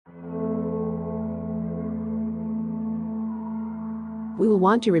We will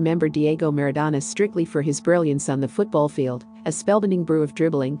want to remember Diego Maradona strictly for his brilliance on the football field, a spellbinding brew of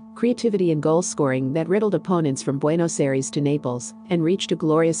dribbling, creativity and goal scoring that riddled opponents from Buenos Aires to Naples and reached a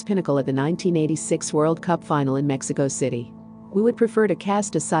glorious pinnacle at the 1986 World Cup final in Mexico City. We would prefer to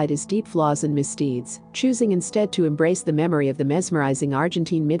cast aside his deep flaws and misdeeds, choosing instead to embrace the memory of the mesmerizing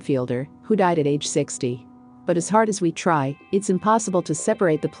Argentine midfielder who died at age 60. But as hard as we try, it's impossible to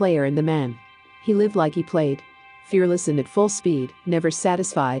separate the player and the man. He lived like he played. Fearless and at full speed, never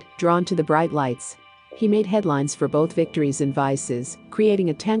satisfied, drawn to the bright lights. He made headlines for both victories and vices,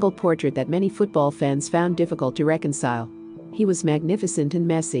 creating a tangled portrait that many football fans found difficult to reconcile. He was magnificent and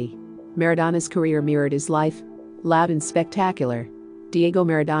messy. Maradona's career mirrored his life. Loud and spectacular. Diego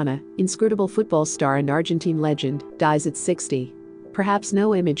Maradona, inscrutable football star and Argentine legend, dies at 60. Perhaps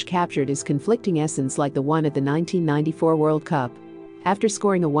no image captured his conflicting essence like the one at the 1994 World Cup. After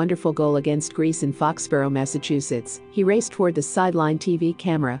scoring a wonderful goal against Greece in Foxborough, Massachusetts, he raced toward the sideline TV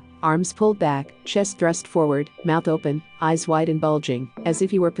camera, arms pulled back, chest thrust forward, mouth open, eyes wide and bulging, as if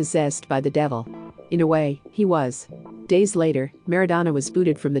he were possessed by the devil. In a way, he was. Days later, Maradona was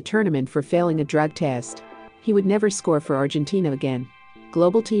booted from the tournament for failing a drug test. He would never score for Argentina again.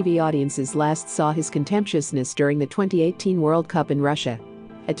 Global TV audiences last saw his contemptuousness during the 2018 World Cup in Russia.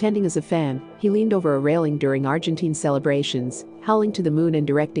 Attending as a fan, he leaned over a railing during Argentine celebrations, howling to the moon and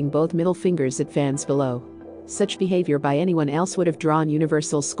directing both middle fingers at fans below. Such behavior by anyone else would have drawn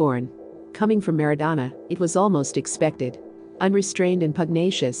universal scorn. Coming from Maradona, it was almost expected. Unrestrained and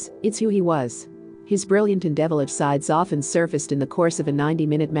pugnacious, it's who he was. His brilliant and devilish sides often surfaced in the course of a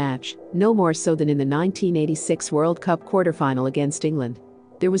 90-minute match, no more so than in the 1986 World Cup quarterfinal against England.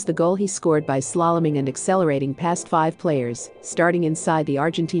 There was the goal he scored by slaloming and accelerating past 5 players, starting inside the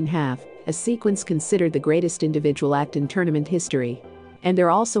Argentine half, a sequence considered the greatest individual act in tournament history. And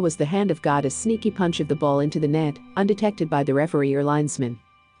there also was the hand of God, a sneaky punch of the ball into the net, undetected by the referee or linesman.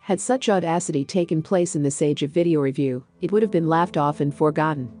 Had such audacity taken place in this age of video review, it would have been laughed off and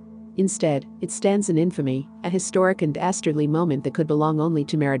forgotten. Instead, it stands in infamy, a historic and dastardly moment that could belong only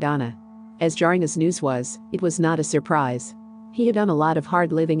to Maradona. As jarring as news was, it was not a surprise. He had done a lot of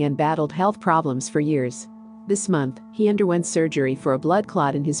hard living and battled health problems for years. This month, he underwent surgery for a blood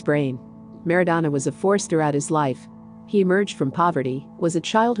clot in his brain. Maradona was a force throughout his life. He emerged from poverty, was a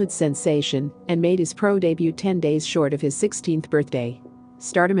childhood sensation, and made his pro debut 10 days short of his 16th birthday.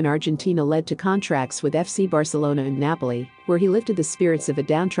 Stardom in Argentina led to contracts with FC Barcelona and Napoli, where he lifted the spirits of a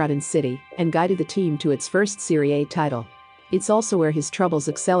downtrodden city and guided the team to its first Serie A title. It's also where his troubles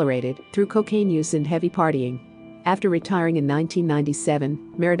accelerated, through cocaine use and heavy partying. After retiring in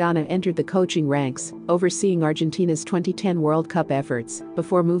 1997, Maradona entered the coaching ranks, overseeing Argentina's 2010 World Cup efforts,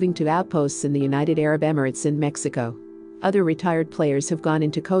 before moving to outposts in the United Arab Emirates and Mexico. Other retired players have gone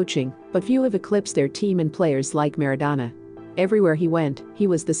into coaching, but few have eclipsed their team and players like Maradona. Everywhere he went, he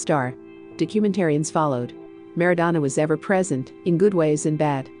was the star. Documentarians followed. Maradona was ever present, in good ways and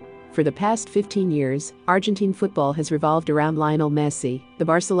bad. For the past 15 years, Argentine football has revolved around Lionel Messi, the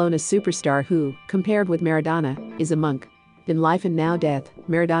Barcelona superstar who, compared with Maradona, is a monk. In life and now death,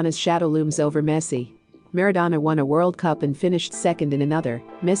 Maradona's shadow looms over Messi. Maradona won a World Cup and finished second in another.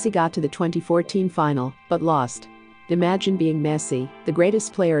 Messi got to the 2014 final, but lost. Imagine being Messi, the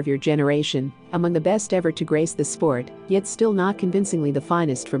greatest player of your generation, among the best ever to grace the sport, yet still not convincingly the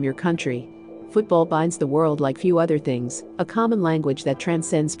finest from your country. Football binds the world like few other things, a common language that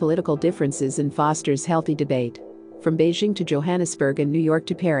transcends political differences and fosters healthy debate. From Beijing to Johannesburg and New York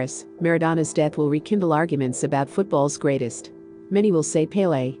to Paris, Maradona's death will rekindle arguments about football's greatest. Many will say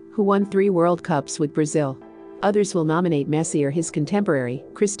Pelé, who won 3 World Cups with Brazil. Others will nominate Messi or his contemporary,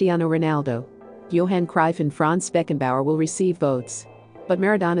 Cristiano Ronaldo. Johan Cruyff and Franz Beckenbauer will receive votes. But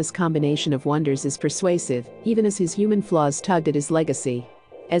Maradona's combination of wonders is persuasive, even as his human flaws tugged at his legacy.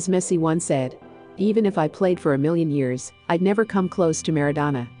 As Messi once said, "Even if I played for 1,000,000 years, I'd never come close to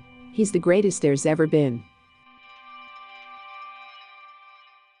Maradona. He's the greatest there's ever been."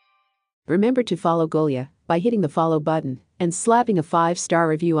 Remember to follow Golia by hitting the follow button and slapping a 5-star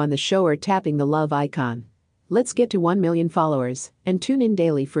review on the show or tapping the love icon. Let's get to 1 million followers and tune in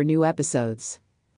daily for new episodes.